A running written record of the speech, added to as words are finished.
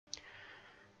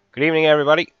Good evening,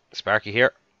 everybody. Sparky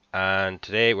here, and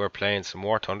today we're playing some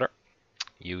War Thunder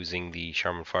using the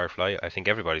Sherman Firefly. I think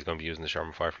everybody's going to be using the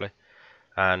Sherman Firefly,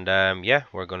 and yeah,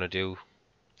 we're going to do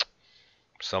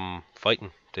some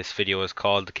fighting. This video is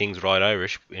called The King's Royal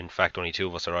Irish. In fact, only two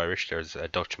of us are Irish. There's a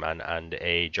Dutchman and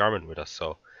a German with us,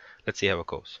 so let's see how it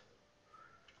goes.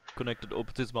 Connected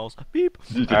up this mouse. Beep.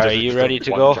 Are you ready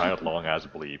to one go? Giant long ass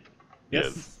bleep.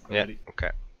 Yes. Yeah. Okay.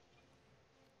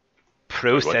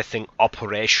 Processing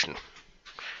operation.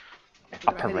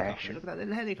 Look at that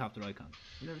little helicopter icon.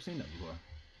 I've never seen that before.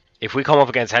 If we come up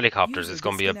against helicopters, it's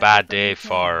going to be a bad day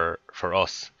for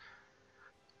us.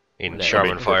 In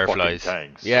Sherman Fireflies.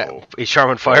 Tanks, yeah, so it's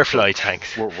Sherman Firefly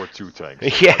tanks. We're two tanks.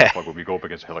 So Yeah. why the fuck would we go up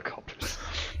against helicopters?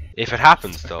 If it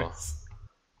happens, though.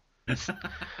 Could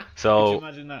So you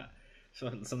imagine that?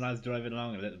 So, some lads driving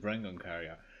along in a little brain gun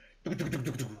carrier. What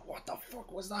the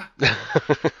fuck was that?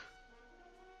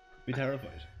 Be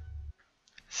terrified.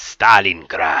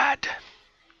 Stalingrad.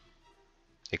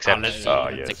 Except yes.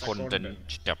 Sekunden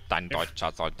stirbt ein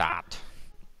deutscher Soldat.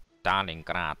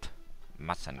 Stalingrad.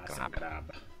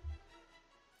 Massengrab.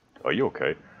 Are you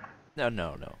okay? No.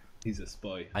 He's a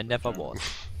spy. I never was.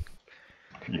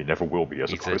 You never will be, as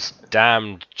he's of a course.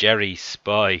 damned Jerry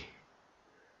spy.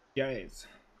 Yes.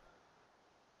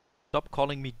 Stop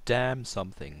calling me damn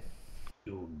something.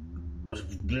 You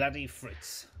bloody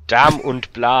Fritz. Damn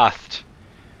und Blast.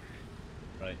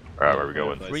 Right. Alright, where are we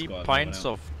going? 3 pints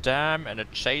of damn and a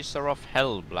chaser of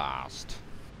hell blast.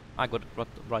 I got it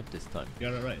right this time.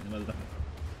 You're right. Well done.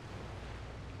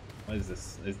 What is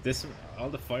this? Is this all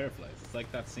the fireflies? It's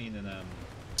like that scene in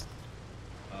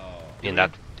In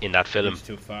that film. Bridge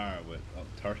Too Far with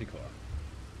 30 Core.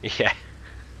 Yeah.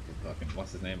 Fucking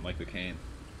what's his name? Michael Caine.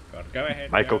 Go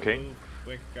ahead. Michael go, Caine? move,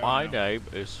 quick, go My now. name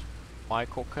is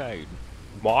Michael Caine.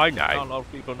 My Not a name lot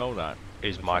of people know that.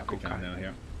 is There's Michael traffic jam Caine. now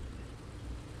here.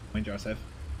 Mind yourself.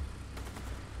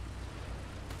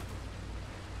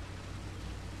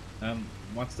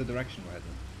 What's the direction we're heading?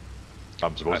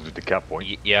 I'm supposed to do the cap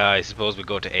point. Yeah, I suppose we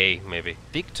go to A, maybe.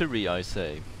 Victory, I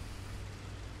say.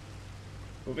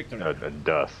 Oh, Victor. And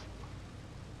death.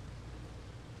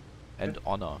 And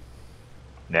honor.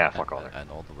 Nah, fuck all that. And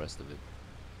all the rest of it.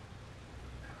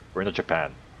 We're in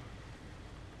Japan.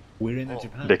 We're in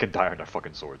Japan. They can die on their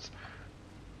fucking swords.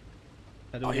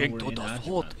 How do we know we're in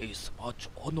Japan? is much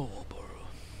honorable.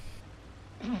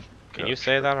 Can you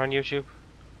say that on YouTube?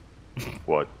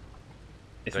 What?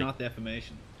 It's Like- not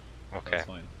defamation. Okay. That's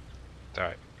fine.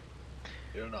 Alright.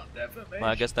 You're not defamation. Well,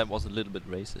 I guess that was a little bit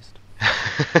racist.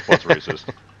 What's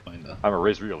racist? Fine though. I'm a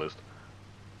race realist.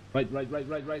 Right.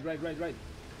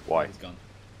 Why? He's gone.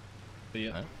 See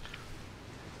ya. Huh?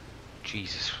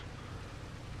 Jesus.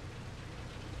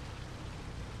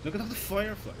 Look at all the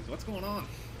fireflies. What's going on?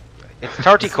 It's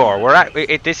 30 core. We're at.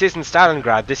 This isn't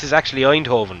Stalingrad. This is actually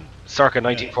Eindhoven, circa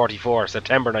 1944,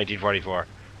 September 1944.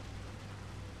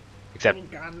 Except All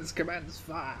guns commands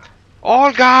fire.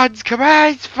 all guns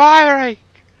commands firing.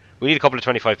 We need a couple of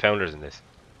 25 pounders in this.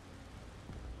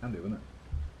 Can do, isn't it?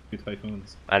 Two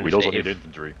typhoons. And We'd also need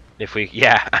infantry. if we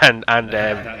and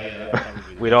That'd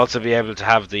probably be we'd also be able to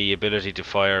have the ability to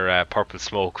fire purple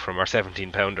smoke from our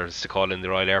 17 pounders to call in the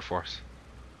Royal Air Force.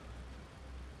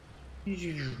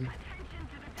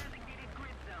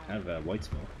 have white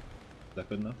smoke. Is that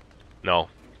good enough? No.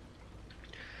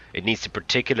 It needs to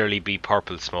particularly be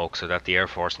purple smoke so that the Air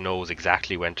Force knows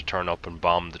exactly when to turn up and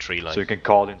bomb the tree line. So you can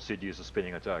call in Sidious a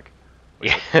spinning attack.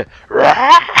 Yeah.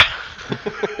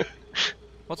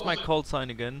 What's my call sign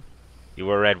again? You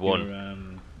were red one.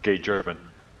 You're, Gay German.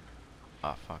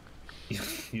 Ah, fuck.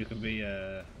 you can be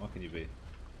what can you be?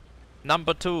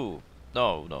 Number 2.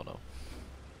 No.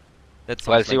 That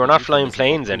Well, sounds see, like we're a not flying euphemism for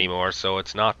planes cool. anymore, so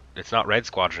it's not Red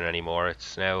Squadron anymore.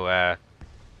 It's now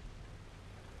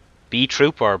B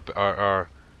Troop or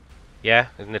yeah,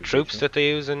 isn't it troops that they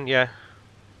use? And yeah,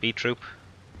 B Troop.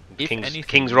 If anything,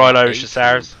 King's Royal Irish A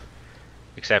Hussars. troop.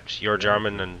 Except you're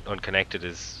German and unconnected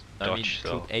is I Dutch. mean, So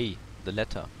troop A, the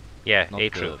letter, yeah, not A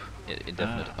the Troop.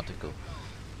 indefinite article.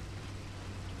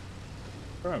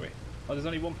 Where are we? Oh, there's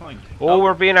only 1 point. Oh,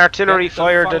 we're being artillery Get the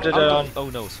fire. fuck Da, da, out da. of- Oh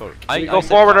no, sorry. We I go said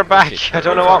forward or fuck, back. shit. I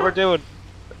don't know what we're doing.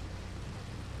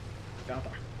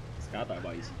 Scatter,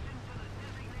 boys.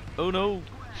 Oh no.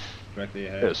 Directly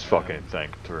ahead. This fucking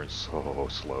thing turns so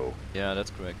slow. Yeah, that's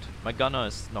correct. My gunner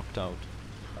is knocked out.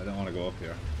 I don't want to go up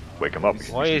here. Wake him up.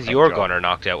 Why is Good your job. gunner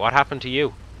knocked out? What happened to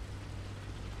you?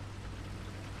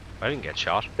 I didn't get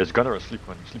shot. His gunner is sleeping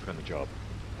on the job.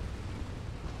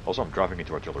 Also, I'm driving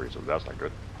into artillery, so that's not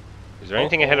good. Is there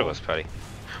anything ahead of us, Paddy?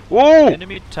 Whoa!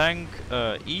 Enemy tank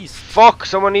east. Fuck!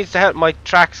 Someone needs to help. My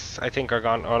tracks, I think, are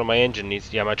gone. Oh, my engine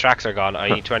needs. Yeah, my tracks are gone. I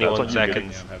need That's 21 on you, Giddy.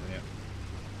 seconds. Yeah, I'm having it.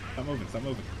 Stop moving, stop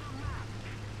moving.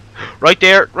 Right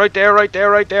there, right there, right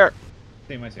there, right there.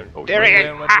 Stay my side. Oh, There right he is.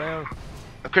 there. Right there.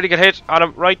 A critical hit on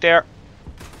him, right there.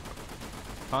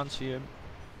 Can't see him.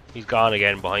 He's gone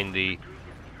again behind the.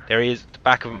 There he is, the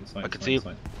back of him. It's fine, I it's can fine, see it's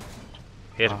him. fine.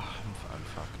 Hit him. I'm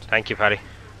fucked. Thank you, Paddy.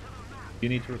 You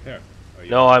need to repair. Or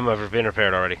you- No, I've been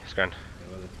repaired already. It's grand.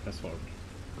 Okay, well, let's press forward.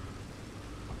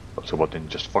 So what? Then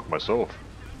just fuck myself.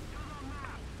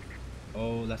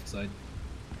 Oh, left side.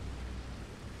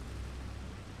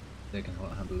 They can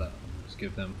handle that. Just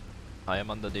give them. I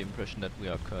am under the impression that we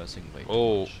are cursing way too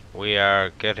Oh, much. we are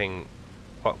getting.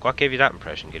 What gave you that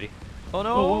impression, Giddy? Oh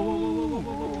no! Whoa, whoa, whoa, whoa,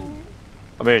 whoa, whoa, whoa.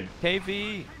 I mean,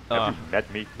 KV! have you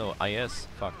met me? No, IS.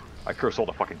 Fuck. I curse all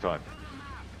the fucking time.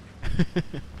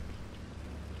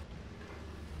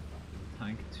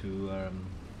 Tank to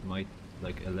might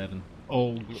like 11.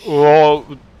 Oh,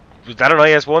 Oh, was that an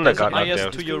IS-1 that There's got an knocked IS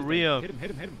out? to your rear. hit him, hit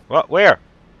him, hit him. What? Where?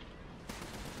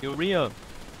 Your rear.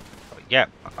 Yeah,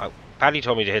 Paddy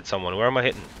told me to hit someone. Where am I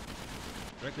hitting?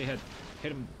 Directly ahead.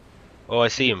 Hit him. Oh, I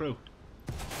see him. Through.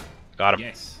 Got him.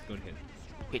 Yes, good hit.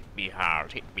 Hit me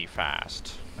hard, hit me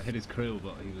fast. I hit his crew,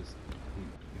 but he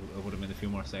would have been a few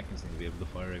more seconds and he'd be able to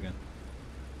fire again.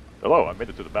 Hello, I made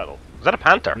it to the battle. Was that a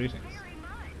Panther? Greetings.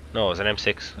 No, it was an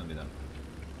M6. Can't be that.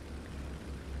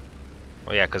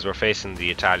 Oh yeah, because we're facing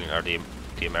the Italian or the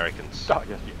Americans. Ah,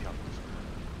 yes, yeah.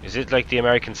 Is it like the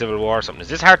American Civil War or something? Is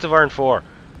this Hearts of Iron 4?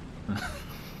 Yeah.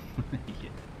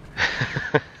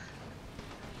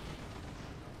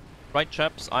 Right,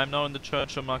 chaps, I'm now in the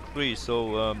church on Mark 3,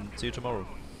 so see you tomorrow.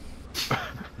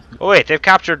 Oh wait, they've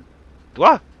captured.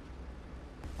 What?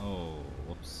 Oh,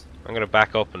 whoops. I'm gonna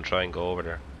back up and try and go over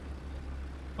there.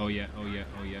 Oh yeah, oh yeah,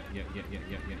 oh yeah, yeah.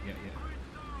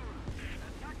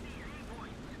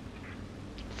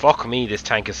 Fuck me, this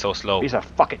tank is so slow. Piece of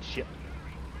fucking shit.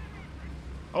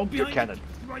 Oh, Your behind cannon.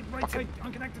 Right Fucking- side,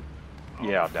 unconnected.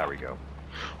 Yeah, there we go.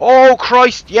 Oh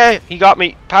Christ! Yeah, he got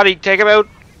me. Paddy, take him out.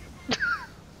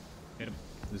 Hit him.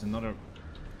 There's another.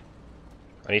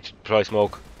 I need to deploy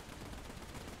smoke.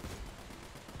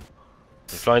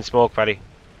 I'm flying smoke, Paddy.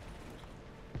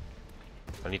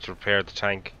 I need to repair the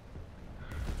tank.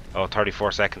 Oh,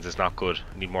 34 seconds is not good.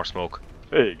 I need more smoke.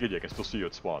 Hey, Giddy, I can still see you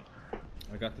at spawn.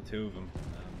 I got the two of them.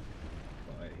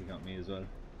 But he got me as well.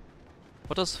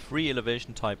 What does free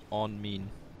elevation type on mean?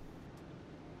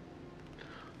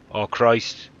 Oh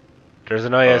Christ! There's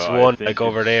an I IS-1 think like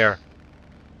over it's- there.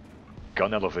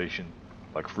 Gun elevation.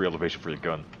 Like free elevation for your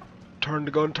gun. Turn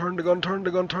the gun! Turn the gun! Turn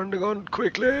the gun! Turn the gun!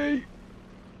 Quickly!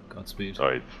 Godspeed.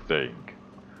 I think.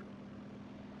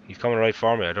 He's coming right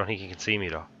for me. I don't think he can see me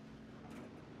though.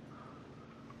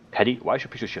 Teddy, why is your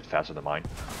piece of shit faster than mine?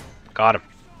 Got him.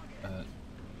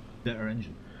 Better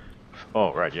engine.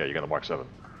 Oh, right, yeah, you got a Mark 7.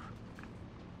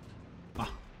 Ah.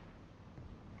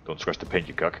 Don't scratch the paint,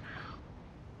 you cuck.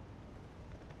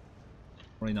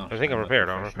 Why not? I think I'm a repaired.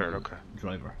 I'm repaired. professional Okay.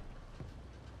 Driver.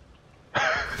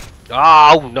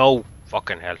 Oh no!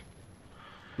 Fucking hell!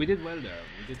 We did well there.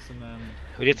 We did some.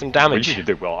 We did some Well, damage. you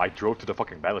did well. I drove to the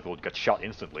fucking battlefield, got shot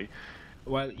instantly.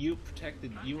 Well, you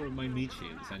protected. You were my meat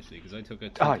shield essentially, because I took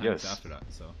it 2 Ah, times yes. after that.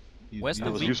 So. Where's you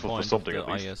the was did weak useful for point something, of at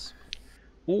the least. IS?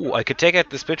 Ooh, I could take out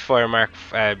the Spitfire Mark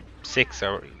 6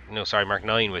 or no, sorry, Mark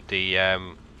 9 with the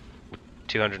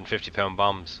 250-pound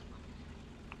bombs.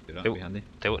 well. That'd be handy.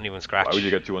 They wouldn't even scratch. Why would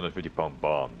you get 250-pound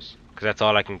bombs? Because that's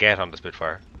all I can get on the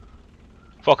Spitfire.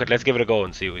 Fuck it, let's give it a go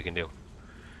and see what we can do.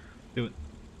 Do it.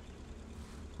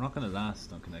 We're not gonna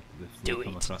last unconnected if we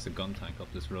come across a gun tank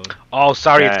up this road. Oh,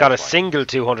 sorry, Yeah, it's got a it's fine. single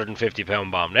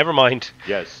 250-pound bomb. Never mind.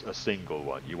 Yes, a single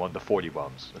one. You want the 40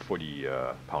 bombs, the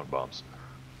 40-pound bombs.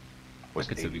 That Was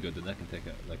could still 80. be good. Then that can take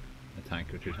like a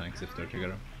tank or 2 tanks if they're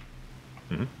together.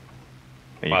 And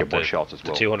you What, get more the- shots as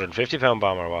The well. 250-pound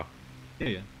bomb or what? Yeah,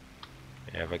 yeah.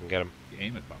 Yeah, if I can get him. You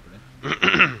aim it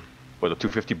properly. But the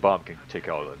 250 bomb can take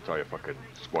out an entire fucking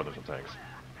squadron of tanks.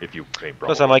 If you aim properly.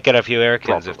 Plus, I might get a few air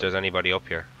kills if Properly. there's anybody up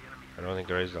here. I don't think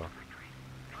there is though.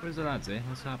 Where's the lads, eh?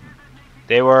 What's happening?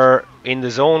 They were in the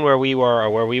zone where we were,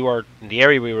 or where we were, in the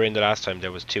area we were in the last time.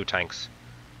 There was 2 tanks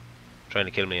trying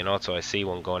to kill me, and also I see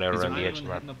one going out Is there around the edge of anyone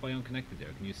the map. heading up by unconnected there?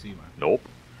 Can you see, Mark? Nope.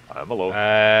 I'm alone.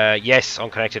 Yes,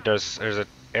 unconnected. There's a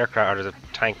aircraft or there's a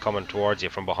tank coming towards you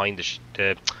from behind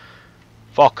the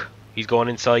fuck. He's going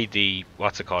inside the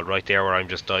what's it called right there where I'm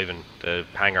just diving the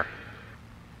hangar.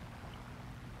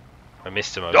 I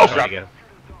missed him. I was Oh, trying crap. to get him.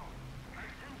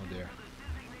 Oh dear.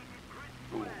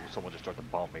 Ooh, someone just tried to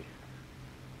bomb me.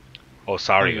 Oh,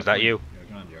 sorry, Oh, was you're that fine. you? You're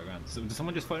grand, you're grand. So, did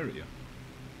someone just fire at you?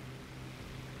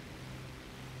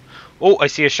 Oh, I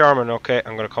see a Sherman. Okay,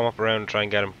 I'm gonna come up around and try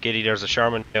and get him. Giddy, there's a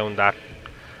Sherman down that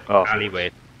Oh,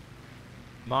 alleyway.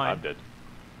 Mine. I'm dead.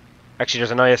 Actually,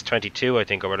 there's an IS-22, I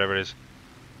think, or whatever it is.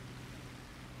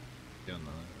 Don't know.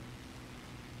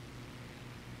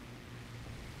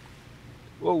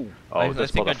 Whoa. Oh, I this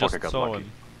think I motherfucker just got saw lucky.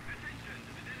 him.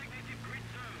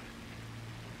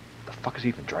 The fuck is he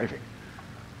even driving?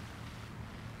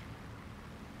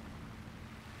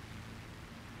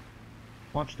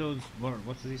 Watch those.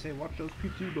 What does he say? Watch those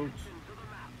PT boats.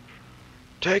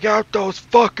 Take out those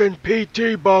fucking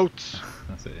PT boats!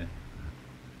 That's it. Yeah.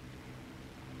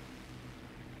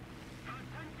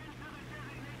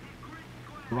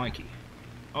 Crikey.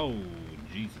 Oh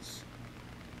Jesus.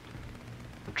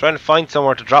 I'm trying to find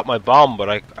somewhere to drop my bomb, but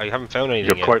I haven't found anything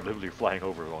You're yet. quite literally flying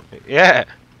over one. Yeah.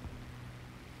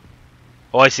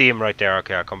 Oh, I see him right there.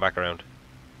 Okay, I'll come back around.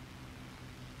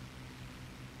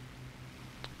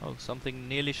 Oh, something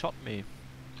nearly shot me.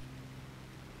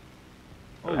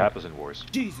 It happens in wars.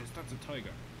 Jesus, that's a tiger.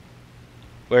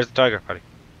 Where's the tiger, Paddy?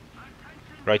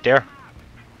 Right there.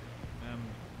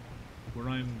 Where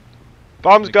I'm.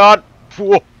 Bomb's gone!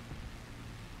 Whoa!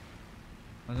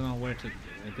 I don't know where to.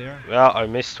 There. Well, I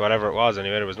missed whatever it was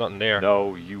anyway. There was nothing there.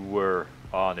 No, you were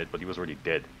on it, but he was already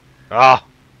dead. Ah!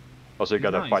 Also, you got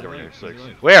He's that not, fighter on he's your alive, he's 6.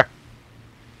 alive. Where?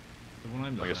 The one I'm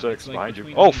On your looking at. 6, It's like behind you.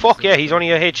 between Oh, me and fuck the yeah, he's silver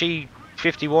only a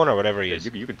HE-51 or whatever he Yeah, is.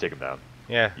 you can take him down.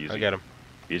 Yeah, Easy. I'll get him.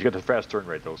 He's got the fast turn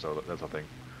rate though, so that's a thing.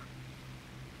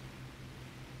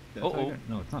 Is that a tiger?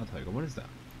 No, it's not a tiger. What is that?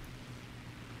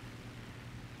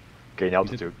 Gain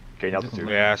altitude. Gain he's a altitude.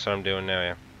 Yeah, that's what I'm doing now,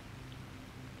 yeah.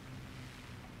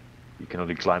 You can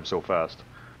only climb so fast.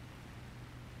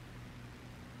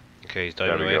 Okay, he's There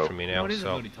diving we away go. from me No, now, it is a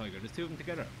so... bloody tiger. There's two of them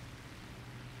together.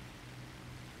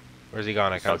 Where's he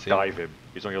gone? I Now can't see him. dive him.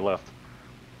 He's on your left.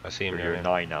 I see him You're there, yeah.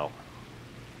 9 now.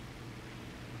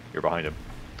 You're behind him.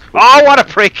 Oh, what a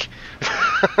prick!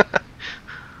 I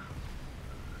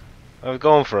was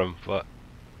going for him, but...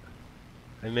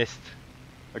 I missed.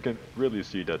 I can really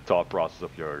see the thought process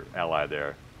of your ally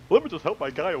there. Let me just help my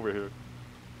guy over here.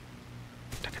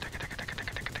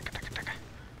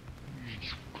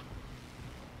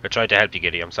 I tried to help you,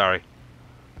 Giddy, I'm sorry.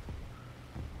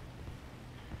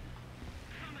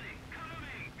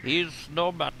 He's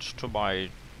no match to my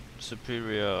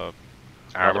superior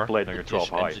Armor. Blade on your 12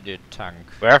 high. engineered tank.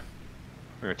 Where? On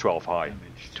your 12 high.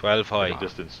 Damaged. 12 high. In the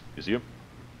distance. You see him?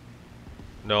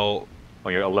 No,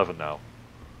 On your 11 now.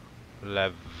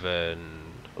 11...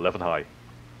 11 high.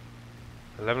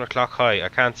 11 o'clock high. I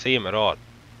can't see him at all.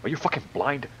 Are you fucking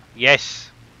blind?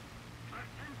 Yes!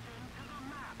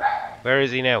 Where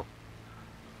is he now?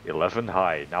 11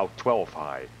 high. Now 12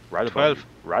 high. Right above 12. you.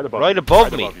 Right above Right you.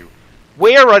 above right me. Above you.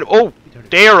 Where right... Oh!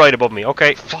 There right above me.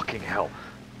 Okay. Fucking hell.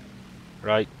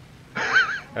 Right.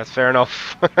 That's fair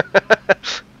enough.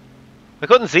 I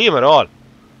couldn't see him at all.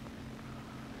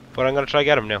 But I'm gonna try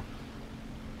get him now.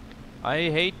 I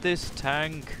hate this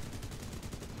tank.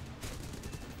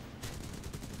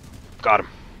 Got him.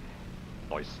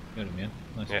 Nice. Got him, yeah.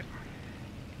 Nice. Yeah.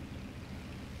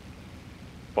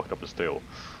 Fucked up his tail.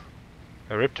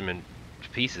 I ripped him in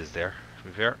pieces there, to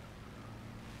be fair.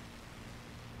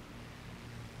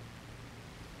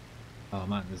 Oh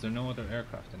man, is there no other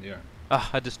aircraft in the air? Ah,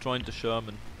 I destroyed the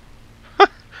Sherman.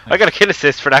 I got a kill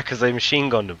assist for that because I machine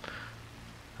gunned him.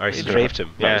 Or I You did. strafed him,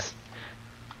 yeah. Nice.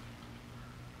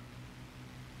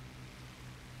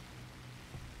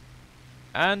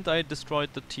 And I destroyed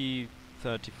the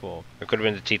T-34. It could have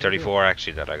been the T-34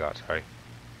 actually that I got, sorry.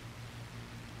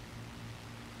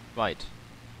 Right.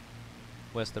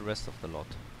 Where's the rest of the lot?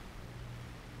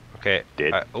 Okay.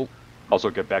 Dead. Oh, Also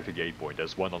get back to the 8 point.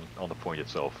 There's one on the point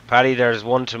itself. Paddy, there's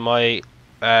one to my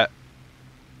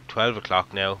 12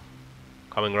 o'clock now.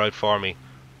 Coming right for me.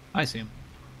 I see him.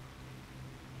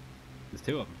 There's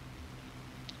two of them.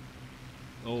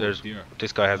 Oh There's dear.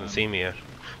 This guy hasn't seen me yet.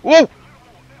 Whoa!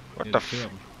 What Yeah, the there's two of f...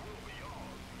 them.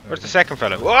 Where's the second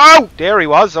fella? Whoa! There he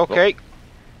was, okay.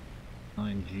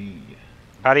 9G.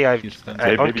 Paddy, I've Just stand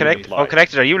Maybe you unconnected. fly.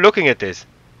 Unconnected, are you looking at this?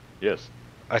 Yes.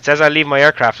 It says I'll leave my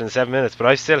aircraft in 7 minutes, but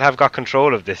I still have got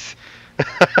control of this.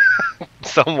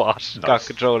 Somewhat got Nice.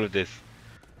 control of this.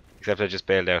 Except I just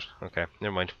bailed out. Okay,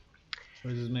 never mind.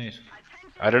 Where's his mate?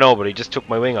 I don't know, but he just took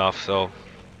my wing off, so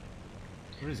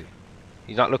Where is he?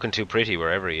 he's not looking too pretty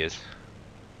wherever he is.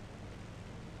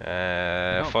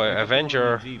 I got the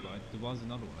Avenger, 9G, but there was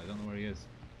another one. I don't know where he is.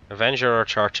 Avenger or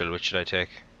Churchill? Which should I take?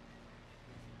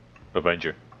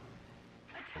 Avenger.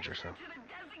 Avenger, so.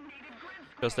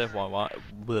 Just FYI,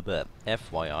 blah, blah,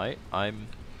 FYI, I'm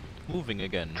moving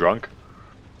again. Drunk?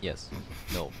 Yes.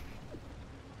 No.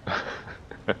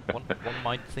 one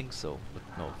might think so, but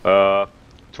no.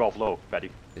 12 low, Paddy.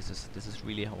 This is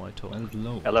really how I talk. 12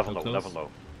 low. 11 How low, close? 11 low.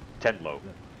 10 low.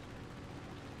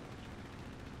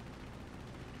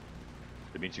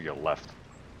 It means you get left.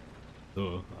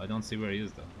 Oh, I don't see where he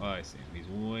is though. Oh, I see him. He's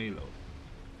way low.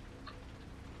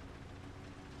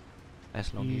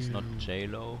 As long as he's not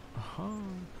J-Lo.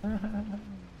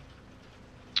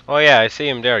 Oh yeah, I see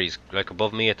him there. He's like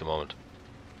above me at the moment.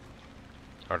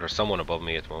 Or there's someone above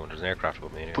me at the moment. There's an aircraft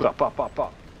above me anyway. Pop, pop, pop,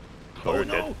 pop. Oh, you're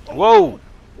dead. Whoa!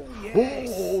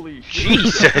 Holy shit.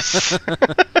 Jesus!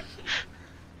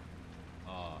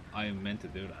 Oh, I am meant to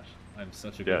do that. I'm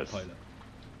such a Yes. good pilot.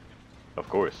 Of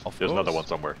course. Of There's another course. one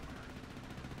somewhere.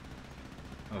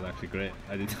 That was actually great.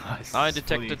 I did. I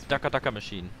detected Daka Daka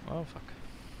machine. Oh fuck.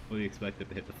 Fully expected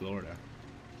to hit the floor there.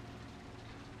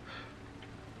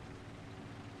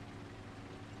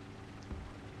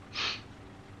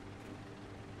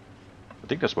 I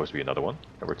think there's supposed to be another one.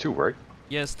 There were two, right?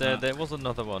 Yes, there was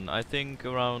another one. I think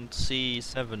around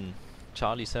C7,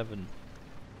 Charlie 7.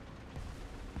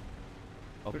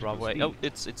 Or Where's Bravo the 8. Oh,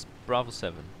 speed? it's Bravo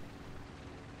 7.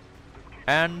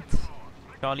 And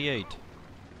Charlie 8.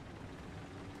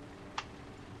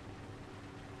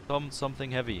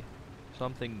 Something heavy.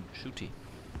 Something shooty.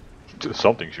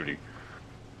 Something shooty.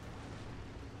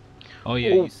 Oh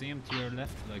yeah, Oh. you see him to your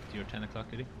left, like to your 10 o'clock,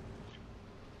 did he?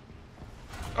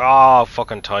 Oh,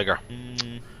 fucking tiger.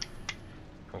 Mm,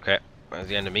 Okay, that's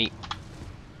the end of me.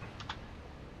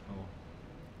 Oh,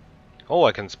 Oh,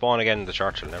 I can spawn again in the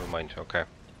Churchill. Never mind. Okay.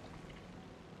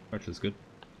 Churchill's good.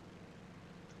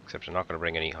 Except I'm not going to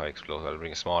bring any high explosive. I'll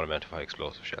bring a small amount of high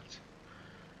explosive shells.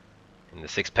 In the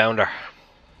 6-pounder.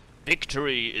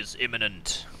 victory is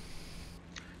imminent.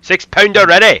 6-pounder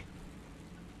ready!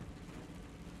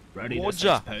 Ready to Roger.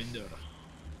 6-pounder.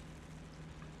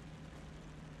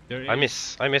 There I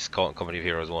is- miss Company of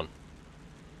Heroes 1.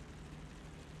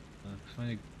 I'm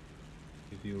trying to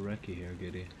give you a recce here,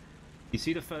 Giddy. You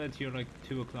see the fella to your like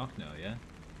 2 o'clock now, yeah?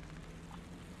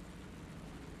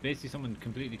 Basically someone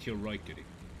completely to your right, Giddy.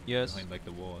 Yes, Behind like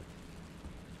the wall.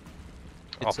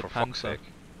 it's Oh, a for fuck's Panther. sake.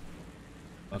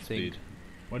 That's think. speed.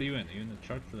 What are you in? Are you in the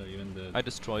Churchill or are you in the... I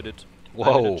destroyed it. I'm in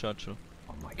Whoa! a Churchill.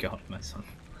 Oh my god, my son.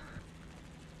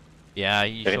 Yeah,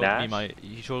 he Very showed nice.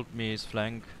 he showed me his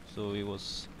flank, so he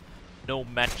was no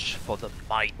match for the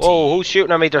mighty. Whoa, who's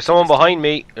shooting at me? There's someone behind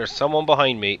me. There's someone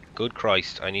behind me. Good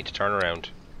Christ, I need to turn around.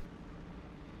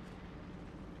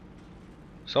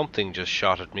 Something just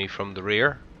shot at me from the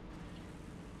rear.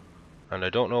 And I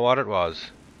don't know what it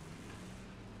was.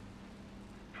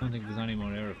 I don't think there's any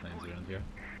more aeroplanes around here.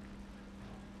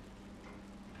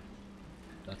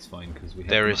 That's fine, because we have...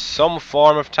 There the is some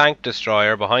form of tank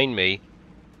destroyer behind me.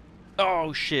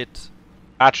 Oh shit!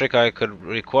 Patrick, I could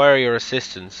require your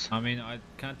assistance. I mean, I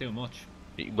can't do much.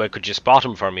 Well, could you spot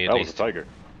him for me at That was a least? tiger.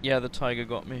 Yeah, the tiger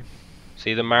got me.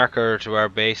 See the marker to our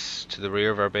base, to the rear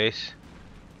of our base?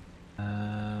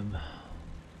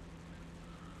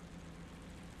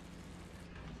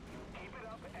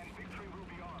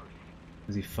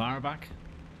 Is he far back?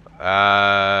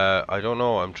 I don't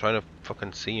know. I'm trying to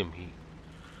fucking see him.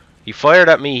 He fired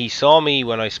at me. He saw me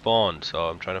when I spawned, so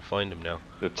I'm trying to find him now.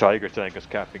 The tiger tank is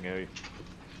capping A.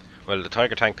 Well, the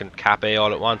tiger tank can cap A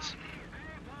all at once.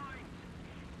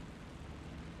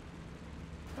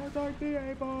 Attack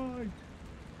the A point!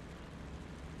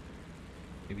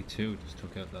 Maybe 2 just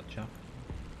took out that chap.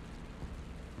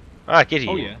 Ah, Giddy.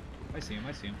 Oh yeah, I see him,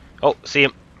 I see him. Oh, see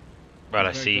him. Well,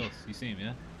 I He's very see. close. You see him,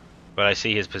 yeah? But I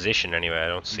see his position anyway. I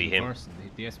don't see He's him. reversing.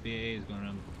 The SBA is going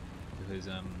around to his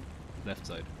left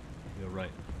side. Your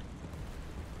right.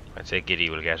 I'd say Giddy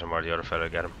will get him, or the other fella will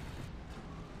get him.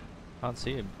 Can't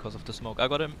see him because of the smoke. I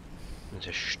got him. It's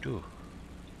a stew.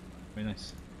 Very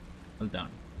nice. Well done.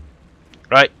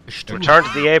 Right. Stew. Return to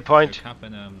the A You're point.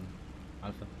 capping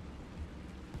Alpha.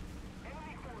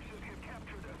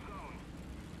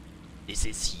 This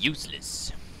is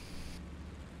useless.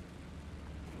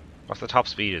 What's the top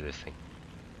speed of this thing?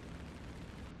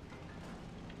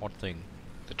 What thing?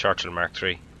 The Churchill Mark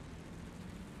III.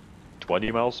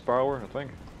 20 miles per hour, I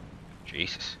think.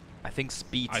 Jesus. I think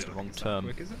speed's I the don't wrong think it's that term.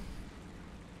 quick, is it?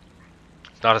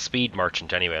 It's not a speed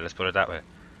merchant anyway, let's put it that way.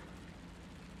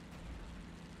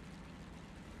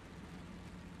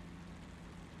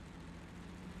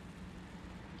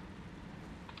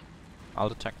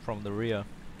 I'll attack from the rear.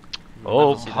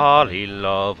 Oh, See them Polly,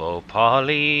 love, oh,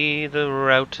 Polly, the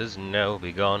rout has now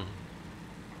begun.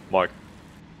 Mark,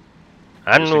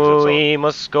 And sing that song. we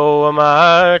must go a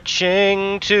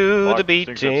marching to Mark, the sing that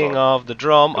beating song. of the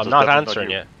drum. This I'm is not definitely not answering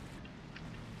you. you.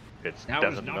 it's Now is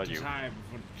definitely not not the you. time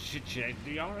for chit-chat.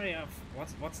 The RAF,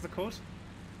 what's the quote?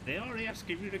 The RAF's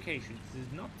communications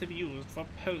is not to be used for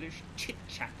Polish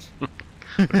chit-chat.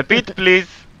 Repeat, please.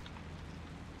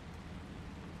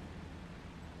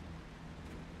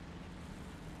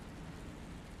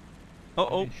 Oh,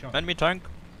 oh, Getting shot. enemy tank.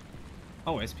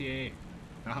 Oh, SPA.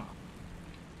 Ah.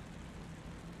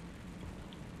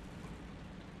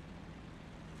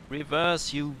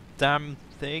 Reverse, you damn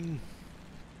thing.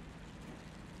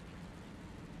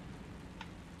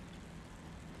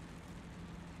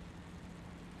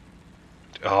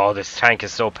 Oh, this tank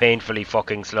is so painfully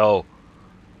fucking slow.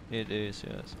 It is,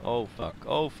 yes. Oh fuck,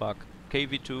 oh fuck.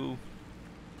 KV2.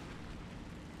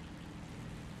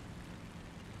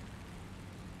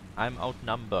 I'm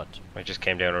outnumbered. I just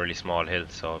came down a really small hill,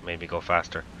 so it made me go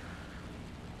faster.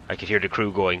 I could hear the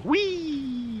crew going,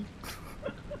 wee!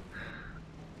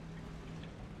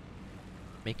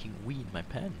 Making wee in my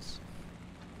pants.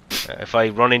 If I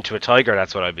run into a tiger,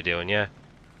 that's what I'd be doing, yeah.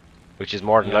 Which is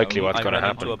more than Yeah, likely what's I going to ran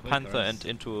happen. into a panther and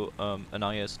into an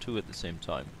IS-2 at the same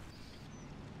time.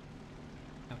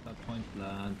 Have that point,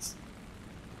 lads.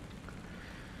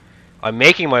 I'm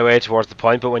making my way towards the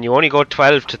point, but when you only go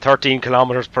 12 to 13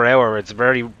 kilometers per hour, it's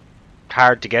very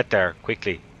hard to get there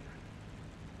quickly.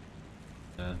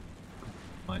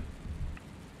 Fine.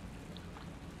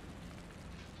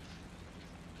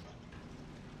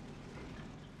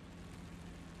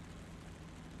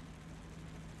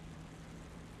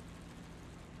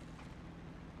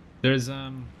 There's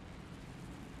thing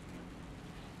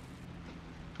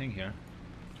here.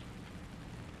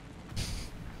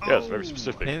 Yes, very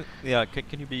specific. Yeah,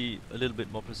 can you be a little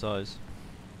bit more precise?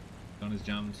 Gun is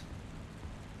jammed.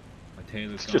 My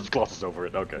tail is It gone. just glosses over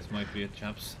it. Okay. This might be it,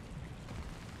 chaps.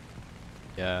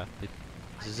 Yeah,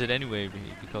 this is it anyway,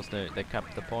 because they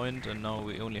capped the point and now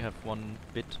we only have one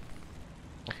bit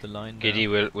of the line there. Giddy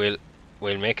will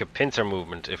make a pincer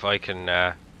movement if I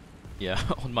can. Yeah,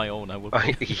 on my own I will.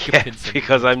 Yeah,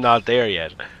 because I'm not there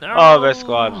yet. No! Oh, best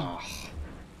squad.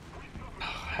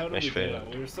 How did Nice we do fail.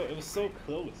 that? It was so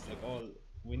close. Like,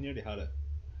 we nearly had it.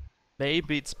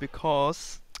 Maybe it's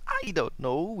because I don't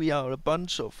know. We are a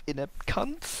bunch of inept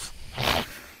cunts. Yeah,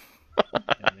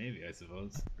 maybe, I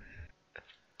suppose.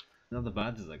 Not the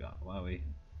badges I got. Wowie.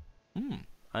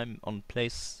 I'm on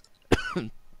place.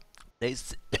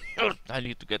 Place. I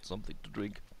need to get something to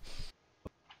drink.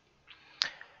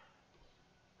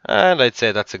 And I'd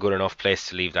say that's a good enough place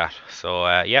to leave that. So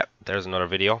yeah, there's another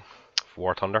video of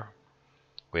War Thunder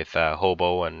with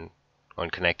Hobo and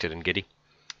Unconnected and Giddy.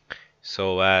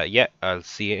 So yeah, I'll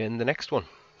see you in the next one.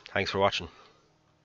 Thanks for watching.